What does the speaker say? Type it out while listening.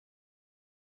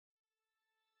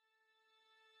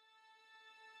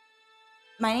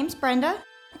My name's Brenda,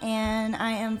 and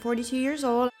I am 42 years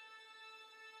old.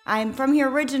 I'm from here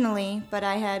originally, but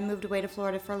I had moved away to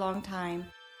Florida for a long time,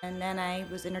 and then I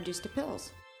was introduced to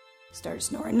pills. Started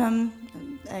snorting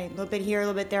them, a little bit here, a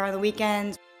little bit there on the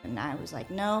weekends, and I was like,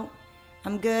 no,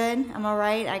 I'm good, I'm all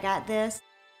right, I got this.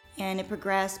 And it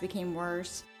progressed, became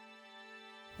worse.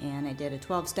 And I did a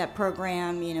 12-step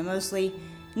program, mostly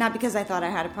not because I thought I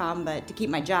had a problem, but to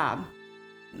keep my job.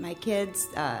 My kids,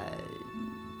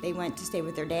 they went to stay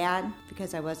with their dad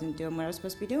because I wasn't doing what I was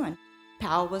supposed to be doing.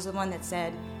 Powell was the one that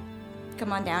said,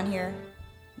 come on down here,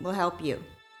 we'll help you.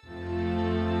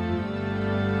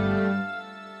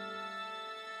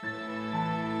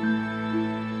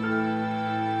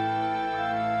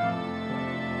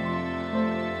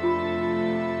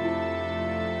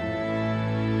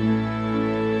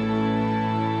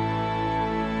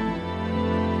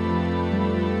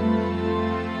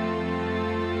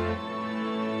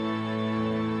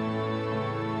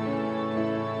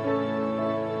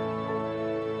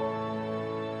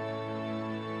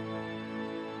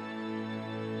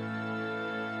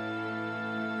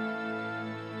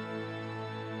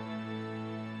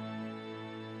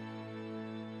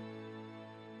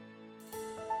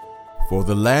 For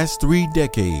the last 3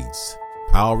 decades,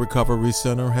 Powell Recovery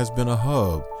Center has been a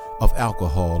hub of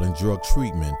alcohol and drug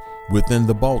treatment within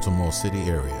the Baltimore City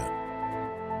area.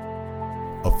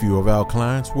 A few of our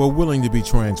clients were willing to be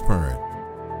transparent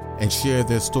and share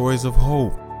their stories of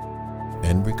hope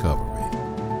and recovery.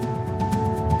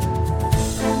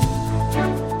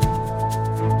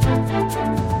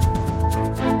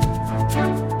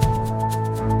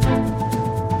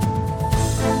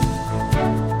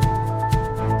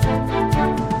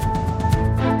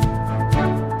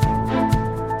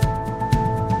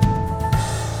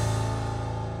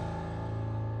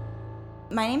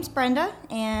 My name's Brenda,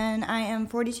 and I am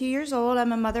 42 years old.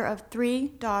 I'm a mother of 3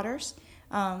 daughters,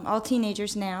 all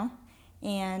teenagers now.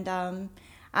 And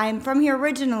I'm from here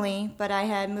originally, but I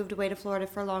had moved away to Florida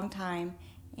for a long time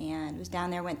and was down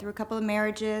there, went through a couple of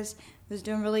marriages, was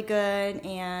doing really good,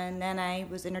 and then I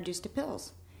was introduced to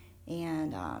pills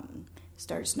and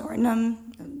started snorting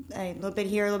them, a little bit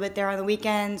here, a little bit there on the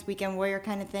weekends, weekend warrior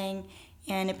kind of thing,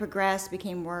 and it progressed,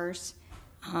 became worse.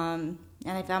 And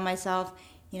I found myself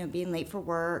being late for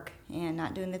work and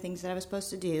not doing the things that I was supposed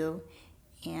to do.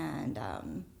 And,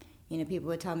 people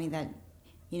would tell me that,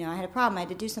 I had a problem, I had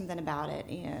to do something about it.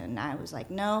 And I was like,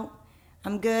 no,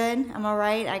 I'm good, I'm all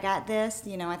right, I got this.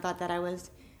 I thought that I was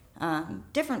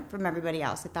different from everybody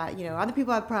else. I thought, other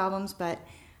people have problems, but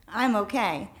I'm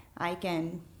okay. I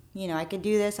can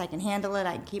do this, I can handle it,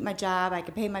 I can keep my job, I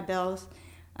can pay my bills.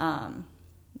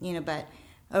 But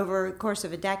over the course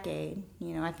of a decade,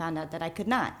 I found out that I could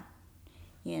not.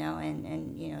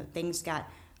 And things got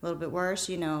a little bit worse.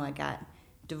 I got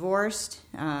divorced,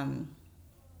 and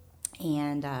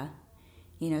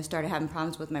started having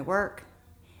problems with my work,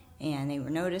 and they were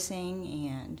noticing,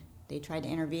 and they tried to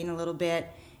intervene a little bit,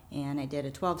 and I did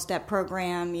a 12-step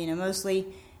program, mostly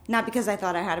not because I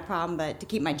thought I had a problem, but to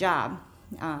keep my job,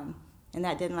 and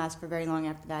that didn't last for very long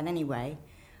after that anyway.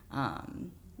 My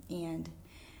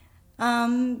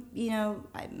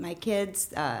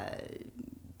kids,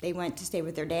 they went to stay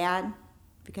with their dad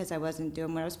because I wasn't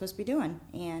doing what I was supposed to be doing.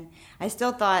 And I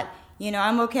still thought,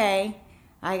 I'm okay,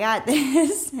 I got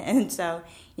this. And so,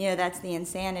 that's the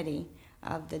insanity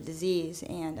of the disease.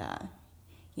 And,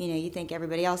 you think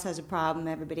everybody else has a problem,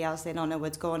 everybody else, they don't know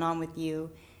what's going on with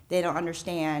you, they don't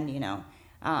understand,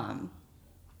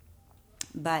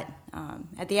 But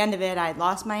at the end of it, I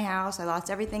lost my house, I lost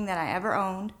everything that I ever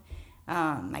owned.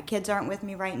 My kids aren't with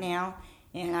me right now.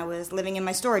 And I was living in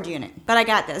my storage unit. But I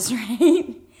got this,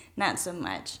 right? Not so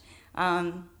much.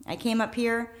 I came up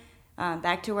here,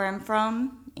 back to where I'm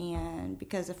from, and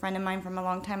because a friend of mine from a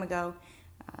long time ago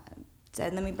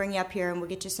said, let me bring you up here and we'll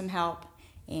get you some help.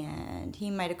 And he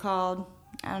might have called,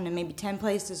 I don't know, maybe 10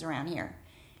 places around here.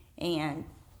 And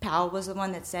Powell was the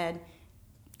one that said,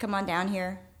 come on down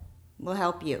here, we'll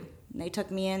help you. And they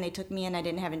took me in. I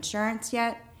didn't have insurance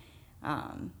yet.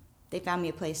 They found me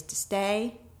a place to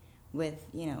stay with,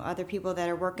 other people that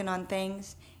are working on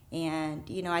things. And,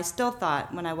 I still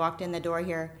thought when I walked in the door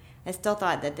here, I still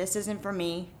thought that this isn't for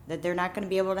me, that they're not going to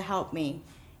be able to help me,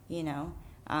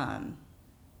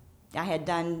 I had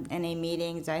done NA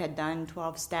meetings, I had done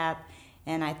 12-step,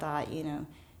 and I thought,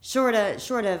 short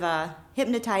of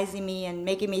hypnotizing me and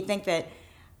making me think that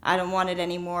I don't want it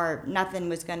anymore, nothing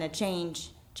was going to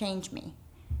change me.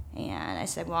 And I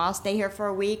said, well, I'll stay here for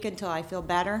a week until I feel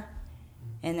better,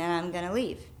 and then I'm going to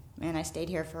leave. And I stayed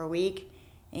here for a week,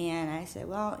 and I said,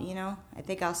 well, I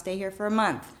think I'll stay here for a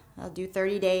month. I'll do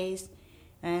 30 days,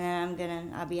 and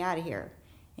then I'll be out of here.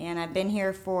 And I've been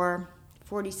here for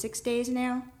 46 days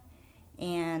now,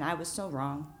 and I was so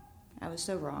wrong. I was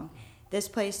so wrong. This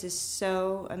place is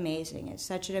so amazing. It's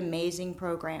such an amazing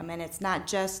program, and it's not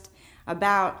just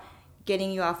about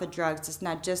getting you off of drugs. It's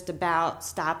not just about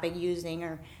stopping using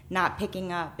or not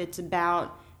picking up. It's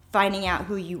about finding out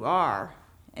who you are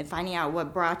and finding out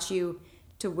what brought you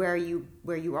to where you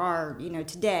are,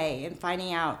 today, and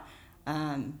finding out,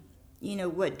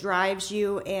 what drives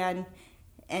you, and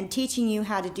teaching you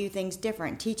how to do things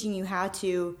different, teaching you how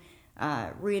to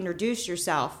reintroduce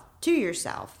yourself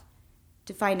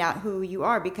to find out who you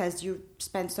are, because you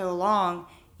spent so long,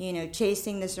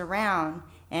 chasing this around,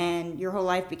 and your whole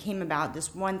life became about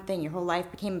this one thing. Your whole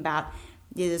life became about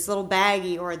this little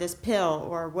baggie or this pill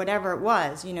or whatever it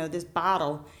was, this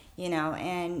bottle,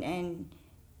 and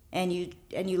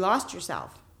you lost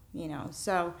yourself,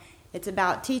 So it's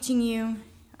about teaching you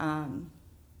how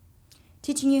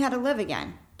to live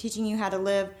again, teaching you how to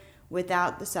live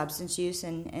without the substance use,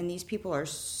 and these people are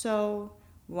so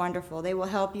wonderful. They will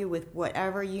help you with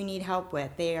whatever you need help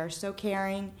with. They are so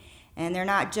caring, and they're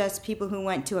not just people who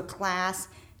went to a class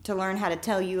to learn how to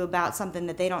tell you about something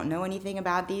that they don't know anything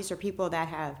about. These are people that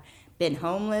have been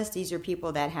homeless. These are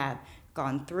people that have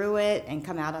gone through it and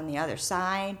come out on the other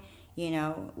side,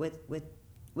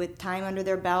 with time under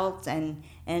their belts and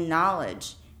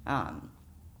knowledge.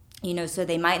 So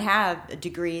they might have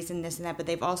degrees and this and that, but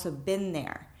they've also been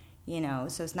there,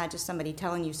 So it's not just somebody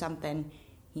telling you something,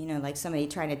 like somebody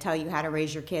trying to tell you how to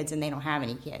raise your kids and they don't have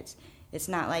any kids. It's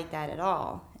not like that at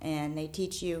all. And they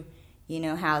teach you,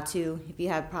 how to, if you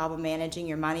have a problem managing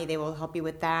your money, they will help you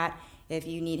with that. If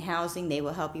you need housing, they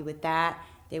will help you with that.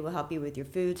 They will help you with your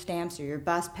food stamps or your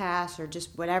bus pass or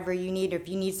just whatever you need. Or if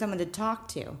you need someone to talk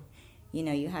to,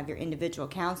 you have your individual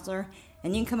counselor,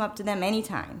 and you can come up to them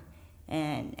anytime.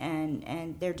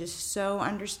 And they're just so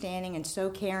understanding and so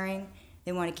caring.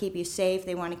 They want to keep you safe.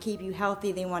 They want to keep you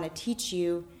healthy. They want to teach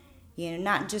you,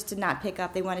 not just to not pick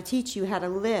up. They want to teach you how to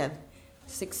live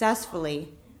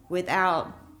successfully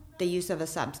without the use of a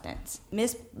substance.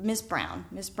 Miss Brown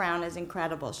is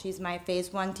incredible. She's my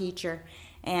phase 1 teacher,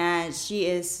 and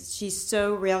she's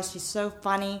so real. She's so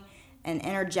funny and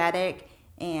energetic,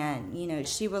 and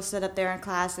she will sit up there in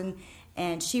class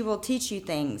and she will teach you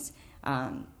things.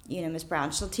 Miss Brown,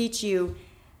 she'll teach you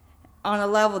on a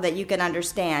level that you can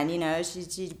understand.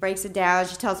 She breaks it down.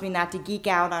 She tells me not to geek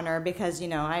out on her because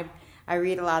I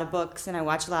read a lot of books and I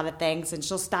watch a lot of things, and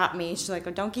she'll stop me. She's like,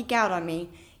 "Oh, don't geek out on me,"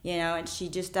 and she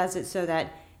just does it so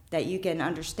that you can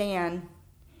understand,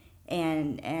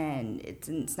 and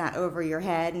it's not over your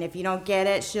head. And if you don't get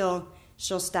it, she'll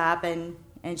stop and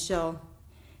she'll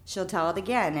tell it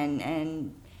again,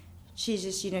 and she's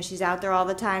just, she's out there all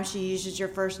the time. She uses your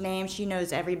first name. She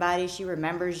knows everybody. She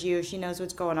remembers you. She knows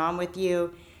what's going on with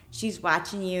you. She's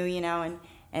watching you,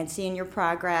 and seeing your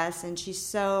progress. And she's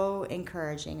so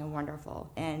encouraging and wonderful.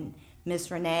 And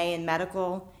Miss Renee in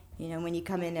medical, when you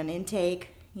come in on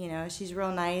intake, she's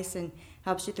real nice and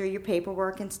helps you through your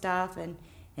paperwork and stuff, and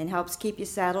helps keep you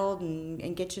settled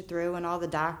and get you through, and all the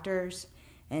doctors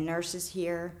and nurses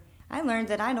here. I learned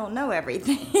that I don't know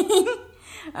everything.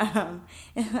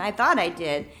 I thought I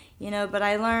did, but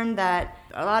I learned that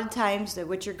a lot of times that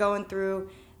what you're going through,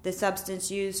 the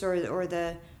substance use or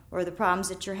the problems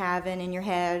that you're having in your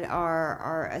head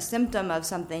are a symptom of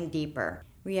something deeper.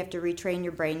 You have to retrain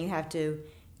your brain. You have to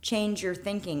change your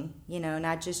thinking,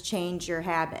 not just change your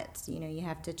habits. You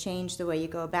have to change the way you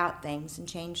go about things and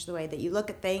change the way that you look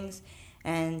at things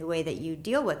and the way that you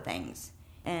deal with things.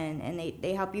 And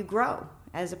they help you grow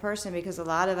as a person, because a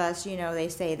lot of us, they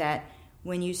say that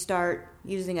when you start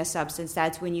using a substance,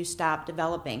 that's when you stop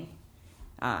developing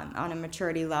on a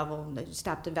maturity level, that you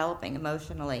stop developing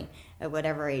emotionally at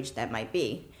whatever age that might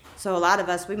be. So a lot of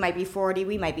us, we might be 40,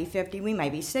 we might be 50, we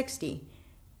might be 60,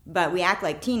 but we act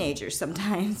like teenagers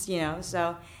sometimes,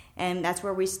 so, and that's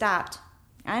where we stopped.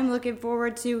 I'm looking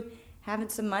forward to having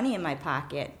some money in my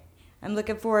pocket. I'm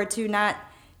looking forward to not,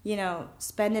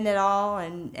 spending it all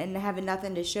and having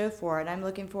nothing to show for it. I'm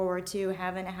looking forward to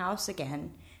having a house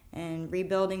again and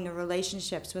rebuilding the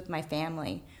relationships with my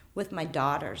family, with my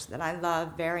daughters that I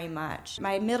love very much.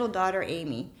 My middle daughter,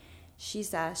 Amy, she's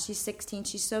 16.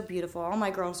 She's so beautiful. All my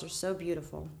girls are so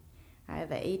beautiful. I have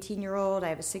an 18-year-old, I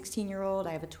have a 16-year-old,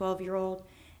 I have a 12-year-old,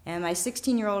 and my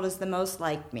 16-year-old is the most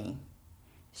like me.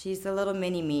 She's the little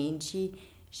mini-me, and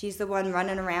she's the one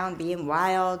running around being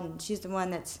wild, and she's the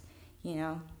one that's,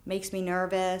 makes me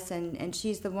nervous, and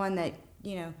she's the one that,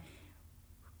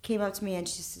 came up to me and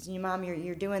she says, "Mom,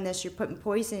 you're doing this, you're putting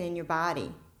poison in your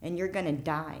body, and you're going to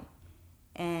die.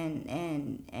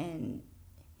 And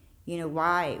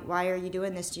why are you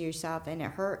doing this to yourself?" And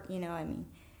it hurt,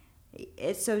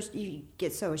 it's so, you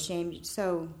get so ashamed.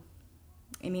 So,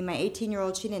 I mean, my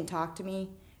 18-year-old, she didn't talk to me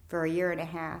for a year and a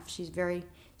half. She's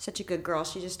such a good girl.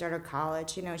 She just started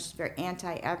college, she's very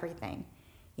anti-everything,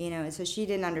 and so she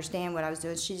didn't understand what I was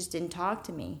doing. She just didn't talk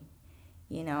to me,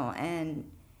 and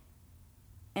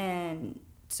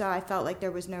so I felt like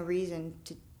there was no reason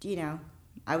to,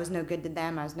 I was no good to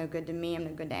them. I was no good to me. I'm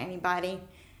no good to anybody.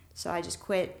 So I just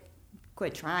quit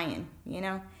trying,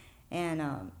 and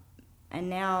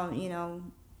now,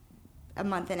 a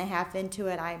month and a half into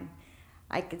it,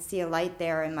 I could see a light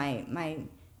there, and my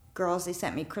girls, they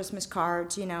sent me Christmas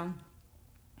cards, My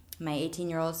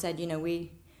 18-year-old said,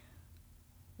 we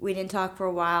didn't talk for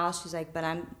a while. She's like, but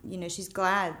I'm, she's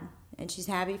glad and she's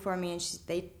happy for me. And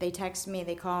they text me,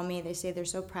 they call me, they say they're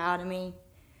so proud of me.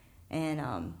 And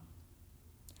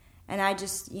I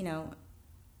just,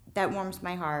 that warms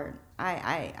my heart.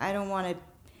 I don't want to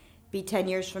be 10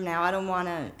 years from now. I don't want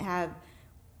to have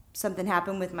something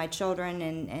happen with my children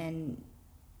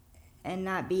and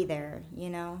not be there,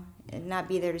 and not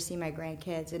be there to see my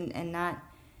grandkids and not,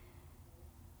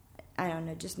 I don't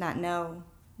know, just not know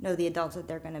the adults that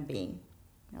they're going to be.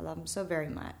 I love them so very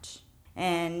much.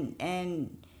 And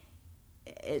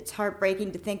it's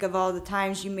heartbreaking to think of all the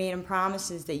times you made them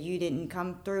promises that you didn't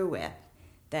come through with,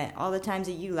 that all the times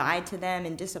that you lied to them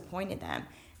and disappointed them.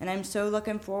 And I'm so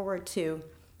looking forward to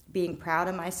being proud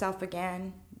of myself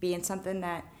again, being something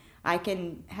that I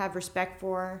can have respect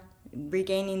for,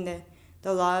 regaining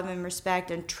the love and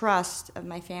respect and trust of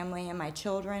my family and my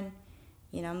children.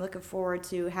 I'm looking forward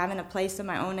to having a place of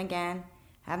my own again,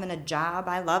 having a job.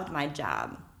 I loved my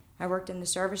job. I worked in the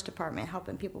service department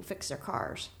helping people fix their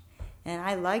cars. And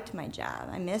I liked my job.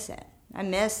 I miss it. I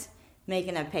miss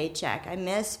making a paycheck. I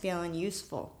miss feeling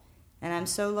useful. And I'm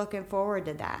so looking forward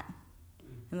to that.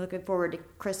 I'm looking forward to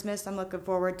Christmas. I'm looking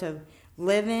forward to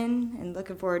living and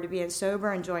looking forward to being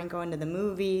sober, enjoying going to the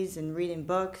movies and reading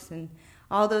books and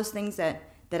all those things that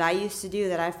I used to do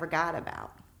that I forgot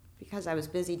about because I was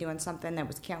busy doing something that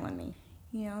was killing me.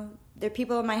 There are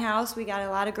people in my house. We got a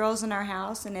lot of girls in our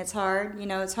house, and it's hard.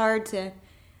 It's hard to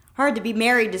be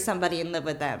married to somebody and live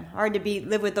with them. Hard to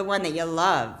live with the one that you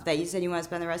love, that you said you want to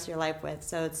spend the rest of your life with.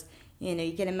 So it's,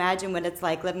 you can imagine what it's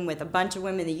like living with a bunch of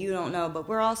women that you don't know, but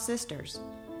we're all sisters.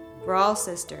 We're all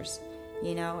sisters,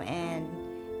 and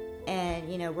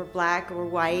we're black, we're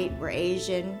white, we're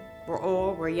Asian, we're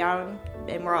old, we're young,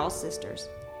 and we're all sisters.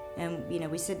 And,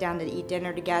 we sit down to eat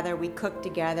dinner together, we cook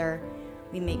together,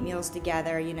 we make meals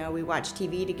together, we watch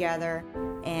TV together,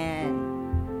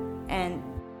 and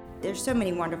there's so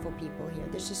many wonderful people here.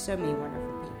 There's just so many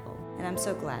wonderful people, and I'm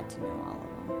so glad to know all of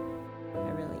them.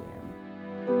 I really am.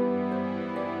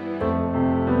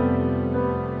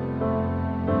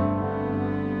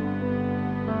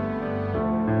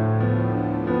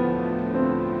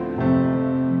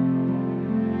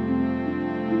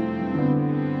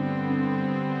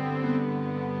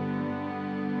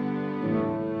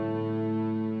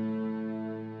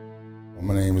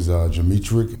 My name is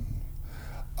Demetric.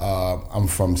 I'm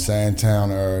from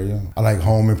Sandtown area. I like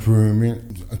home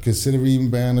improvement. I consider even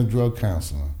being a drug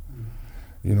counselor.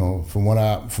 From what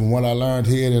I learned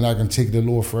here, then I can take it a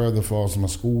little further for my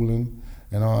schooling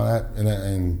and all that,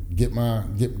 and get my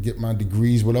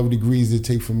degrees, whatever degrees it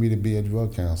take for me to be a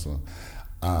drug counselor.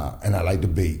 And I like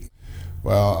debate.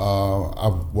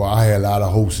 I had a lot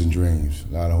of hopes and dreams.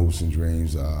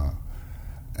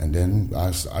 And then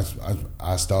I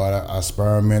started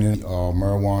experimenting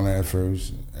marijuana at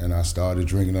first, and I started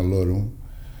drinking a little.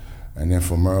 And then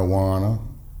from marijuana,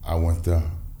 I went to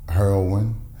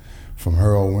heroin. From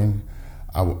heroin,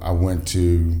 I went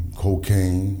to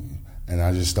cocaine, and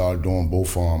I just started doing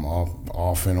both of them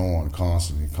off and on,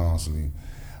 constantly.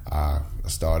 I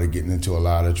started getting into a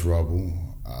lot of trouble,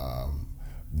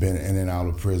 been in and out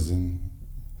of prison.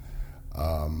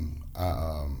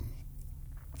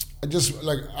 I just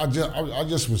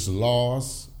was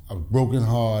lost. I was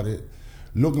brokenhearted.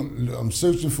 I'm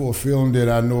searching for a feeling that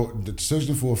I know.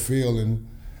 Searching for a feeling,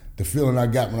 the feeling I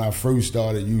got when I first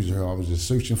started using her. I was just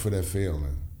searching for that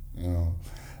feeling,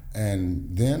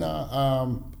 And then I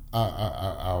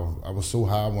was so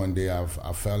high one day. I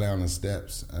fell down the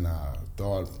steps, and I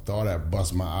thought I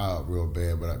bust my eye out real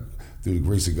bad. But through the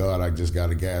grace of God, I just got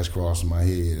a gas crossing my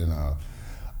head, and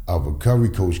a recovery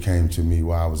coach came to me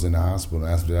while I was in the hospital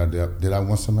and asked me, did I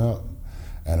want some help?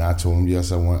 And I told him,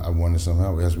 yes, I wanted some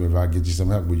help. He asked me, if I get you some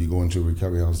help, will you go into a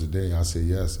recovery house today? I said,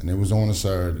 yes. And it was on a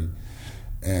Saturday.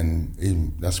 And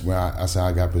that's how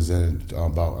I got presented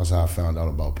that's how I found out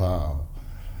about Powell.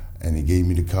 And he gave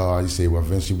me the card. He said, well,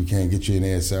 eventually we can't get you in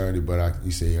there Saturday, but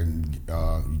he said, you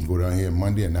can go down here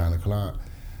Monday at 9 o'clock.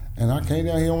 And I came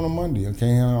down here on a Monday. I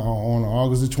came here on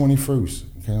August the 21st.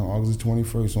 I came on August the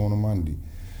 21st on a Monday.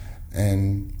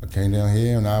 And I came down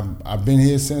here, and I've been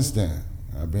here since then.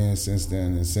 And since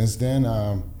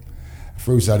then,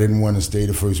 first I didn't want to stay.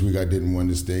 The first week I didn't want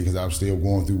to stay because I was still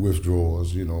going through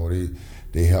withdrawals. You know,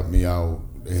 they helped me out.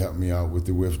 They helped me out with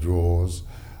the withdrawals.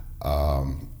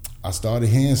 I started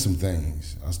hearing some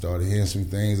things. I started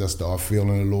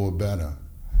feeling a little better.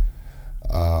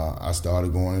 I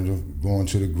started going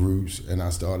to the groups, and I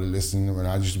started listening. And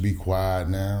I used to be quiet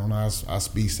now. And I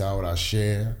speak out. I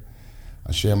share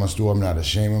my story. I'm not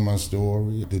ashamed of my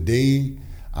story. Today,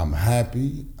 I'm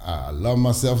happy. I love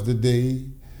myself today.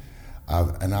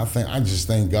 I just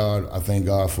thank God. I thank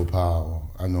God for power.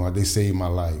 I know they saved my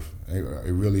life.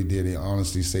 It really did. They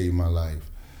honestly saved my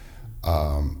life.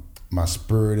 My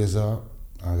spirit is up.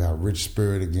 I got a rich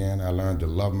spirit again. I learned to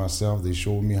love myself. They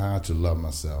showed me how to love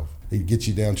myself. They get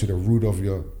you down to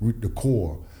the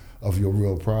core of your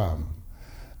real problem.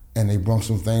 And they brought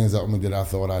some things up me that I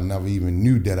thought I never even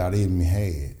knew that I even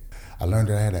had. I learned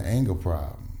that I had an anger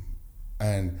problem.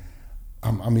 And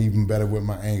I'm even better with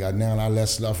my anger. Now I let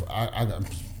stuff, I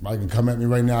can come at me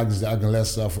right now, I can let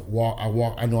stuff walk.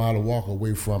 I know how to walk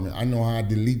away from it. I know how to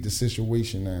delete the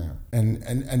situation now. And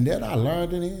that I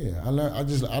learned in here. I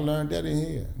learned that in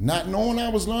here. Not knowing I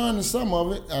was learning some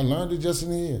of it, I learned it just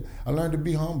in here. I learned to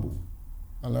be humble.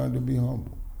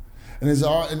 And it's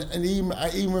all, and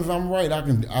even if I'm right, I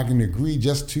can agree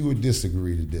just to or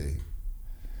disagree today,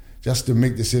 just to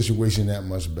make the situation that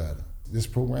much better. This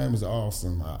program is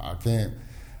awesome. I can't,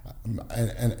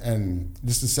 and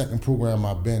this is the second program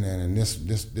I've been in, and this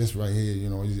right here, you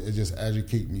know, it just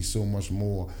educates me so much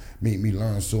more, made me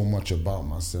learn so much about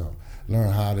myself, learn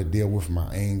how to deal with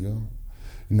my anger,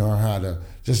 learn how to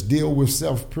just deal with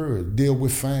self, period, deal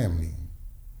with family.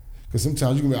 Because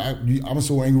sometimes I'm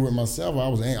so angry with myself, I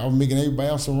was making everybody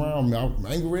else around me. I was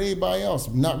angry with everybody else,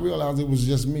 not realizing it was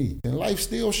just me. And life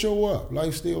still show up. I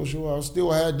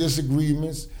still had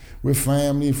disagreements with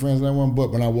family and friends like one,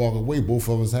 but when I walk away, both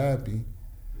of us happy.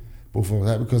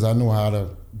 Because I know how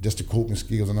to, just the coping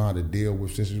skills, I know how to deal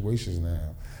with situations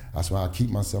now. That's why I keep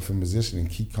myself in position and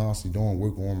keep constantly doing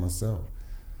work on myself.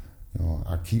 You know,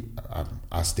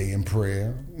 I stay in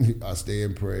prayer.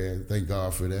 Thank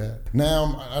God for that. Now,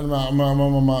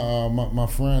 my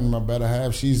friend, my better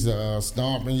half, she's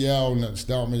stomp and yell all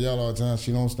the time.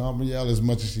 She don't stomp and yell as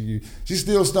much as she used. She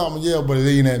still stomp and yell, but it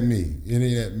ain't at me. It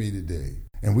ain't at me today.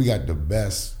 And we got the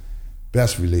best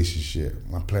relationship.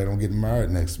 I plan on getting married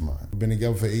next month. We've been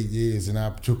together for 8 years, and I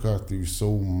took her through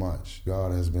so much.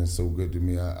 God has been so good to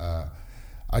me.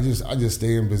 I just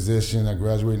stay in position. I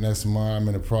graduate next month. I'm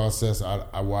in the process. I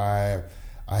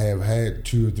have had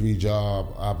 2 or 3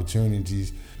 job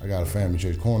opportunities. I got a family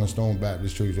church, Cornerstone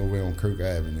Baptist Church over here on Kirk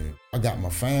Avenue. I got my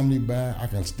family back. I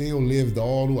can still live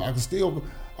I can still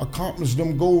accomplish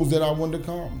them goals that I want to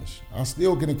accomplish. I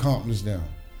still can accomplish them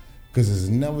because it's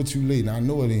never too late. And I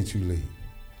know it ain't too late.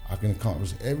 I can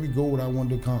accomplish every goal that I want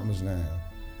to accomplish now.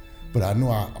 But I know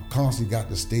I constantly got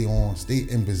to stay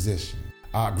in position.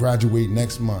 I graduate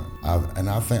next month, I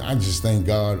just thank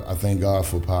God. I thank God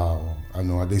for power. I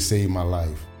know they saved my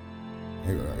life.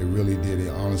 It really did. It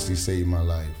honestly saved my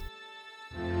life.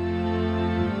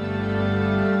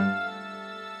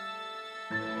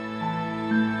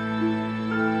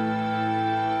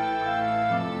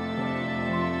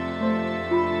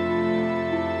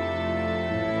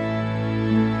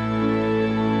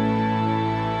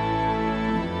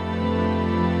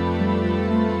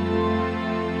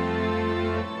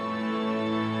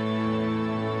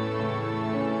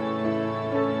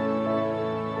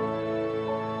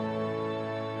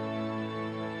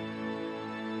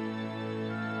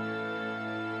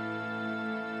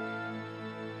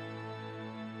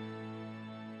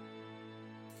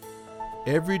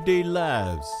 Everyday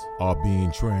lives are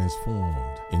being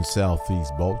transformed in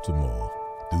Southeast Baltimore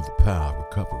through the Power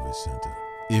Recovery Center.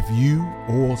 If you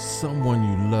or someone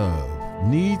you love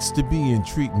needs to be in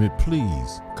treatment,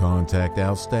 please contact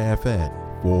our staff at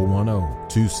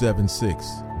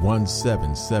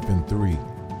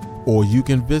 410-276-1773, or you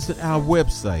can visit our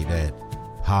website at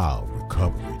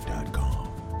powerrecovery.com.